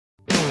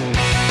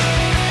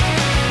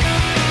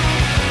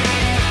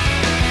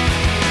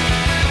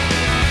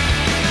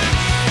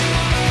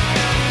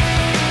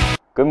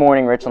Good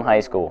morning, Richland High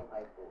School.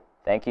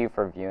 Thank you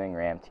for viewing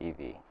RAM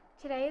TV.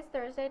 Today is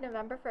Thursday,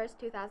 November 1st,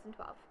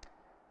 2012.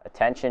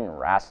 Attention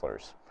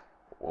wrestlers.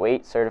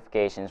 Weight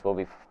certifications will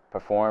be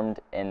performed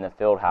in the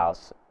field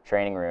house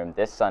training room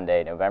this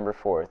Sunday, November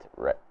 4th.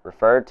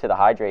 Refer to the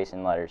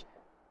hydration letters,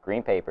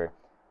 green paper,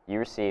 you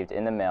received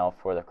in the mail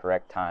for the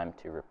correct time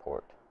to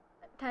report.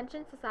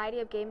 Attention Society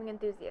of Gaming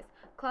Enthusiasts.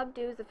 Club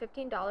dues of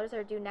 $15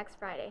 are due next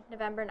Friday,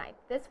 November 9th.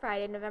 This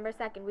Friday, November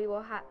 2nd, we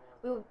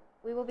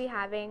will be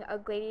having a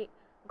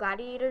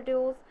Gladiator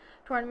Duels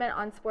tournament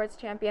on Sports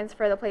Champions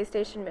for the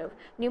PlayStation Move.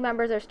 New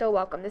members are still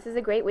welcome. This is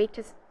a great week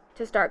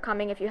to start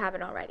coming if you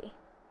haven't already.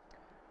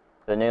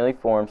 The newly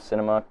formed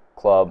Cinema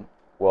Club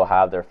will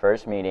have their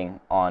first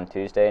meeting on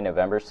Tuesday,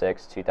 November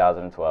 6,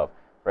 2012,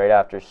 right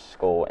after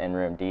school in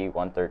room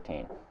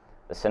D113.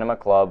 The Cinema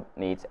Club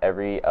meets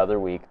every other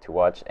week to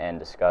watch and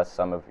discuss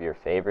some of your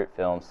favorite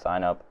films.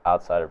 Sign up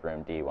outside of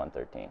room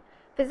D113.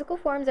 Physical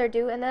forms are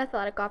due in the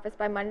athletic office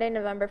by Monday,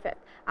 November 5th.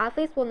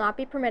 Athletes will not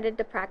be permitted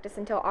to practice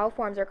until all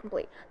forms are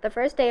complete. The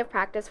first day of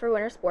practice for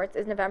winter sports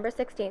is November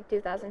 16,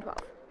 2012.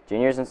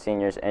 Juniors and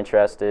seniors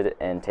interested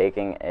in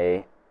taking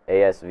a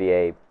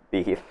ASVAB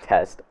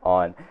test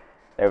on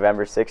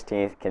November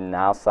 16th can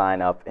now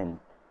sign up in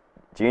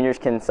Juniors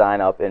can sign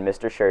up in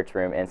Mr. Shirt's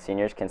room, and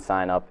seniors can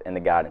sign up in the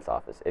guidance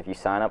office. If you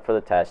sign up for the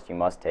test, you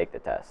must take the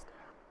test.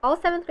 All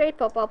 7th grade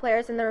football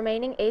players and the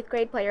remaining 8th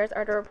grade players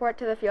are to report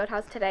to the field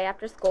house today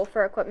after school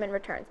for equipment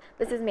returns.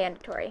 This is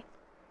mandatory.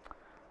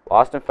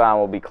 Lost and found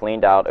will be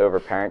cleaned out over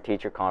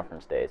parent-teacher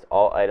conference days.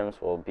 All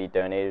items will be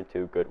donated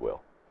to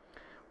Goodwill.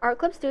 Art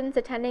Club students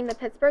attending the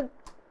Pittsburgh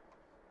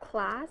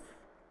Glass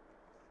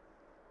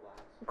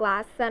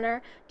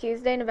Center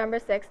Tuesday, November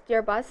 6th.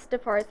 Your bus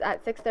departs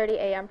at 6:30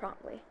 a.m.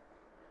 promptly.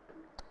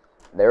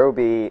 There will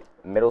be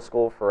middle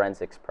school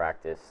forensics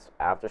practice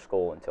after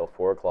school until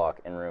 4 o'clock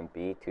in room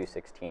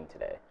B216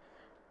 today.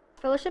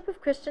 Fellowship of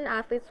Christian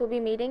Athletes will be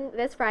meeting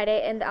this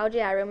Friday in the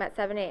LGI room at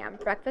 7 a.m.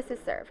 Breakfast is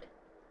served.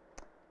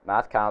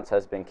 Math Counts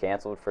has been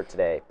canceled for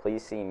today.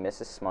 Please see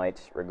Mrs.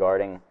 Smites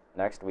regarding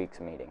next week's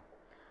meeting.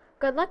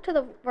 Good luck to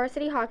the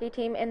varsity hockey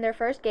team in their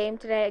first game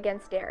today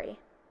against Derry.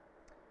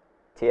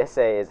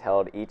 TSA is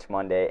held each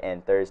Monday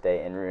and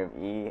Thursday in room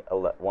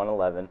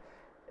E111.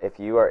 If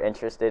you are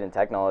interested in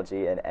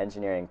technology and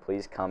engineering,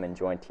 please come and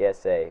join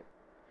TSA.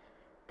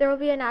 There will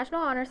be a National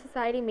Honor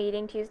Society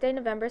meeting Tuesday,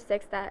 November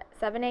 6th at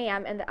 7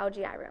 a.m. in the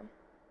LGI room.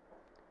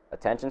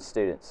 Attention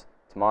students,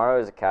 tomorrow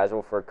is a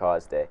Casual for a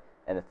Cause Day,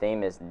 and the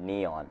theme is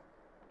neon.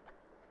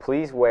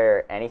 Please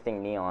wear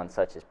anything neon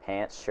such as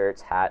pants,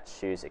 shirts, hats,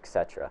 shoes,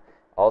 etc.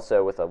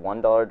 Also, with a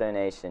 $1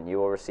 donation, you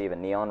will receive a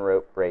neon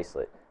rope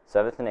bracelet.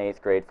 7th and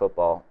 8th grade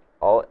football,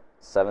 all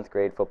 7th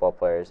grade football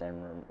players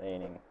and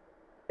remaining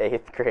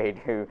 8th grade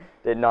who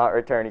did not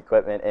return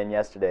equipment in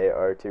yesterday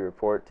are to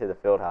report to the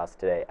field house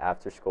today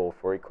after school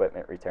for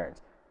equipment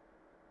returns.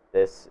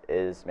 This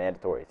is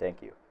mandatory.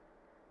 Thank you.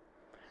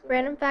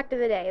 Random fact of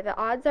the day. The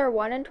odds are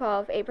 1 in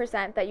 12,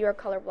 8% that you are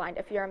colorblind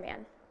if you're a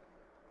man.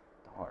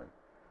 Darn.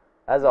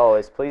 As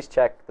always, please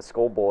check the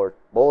school board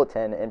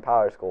bulletin in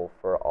Power School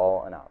for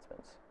all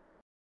announcements.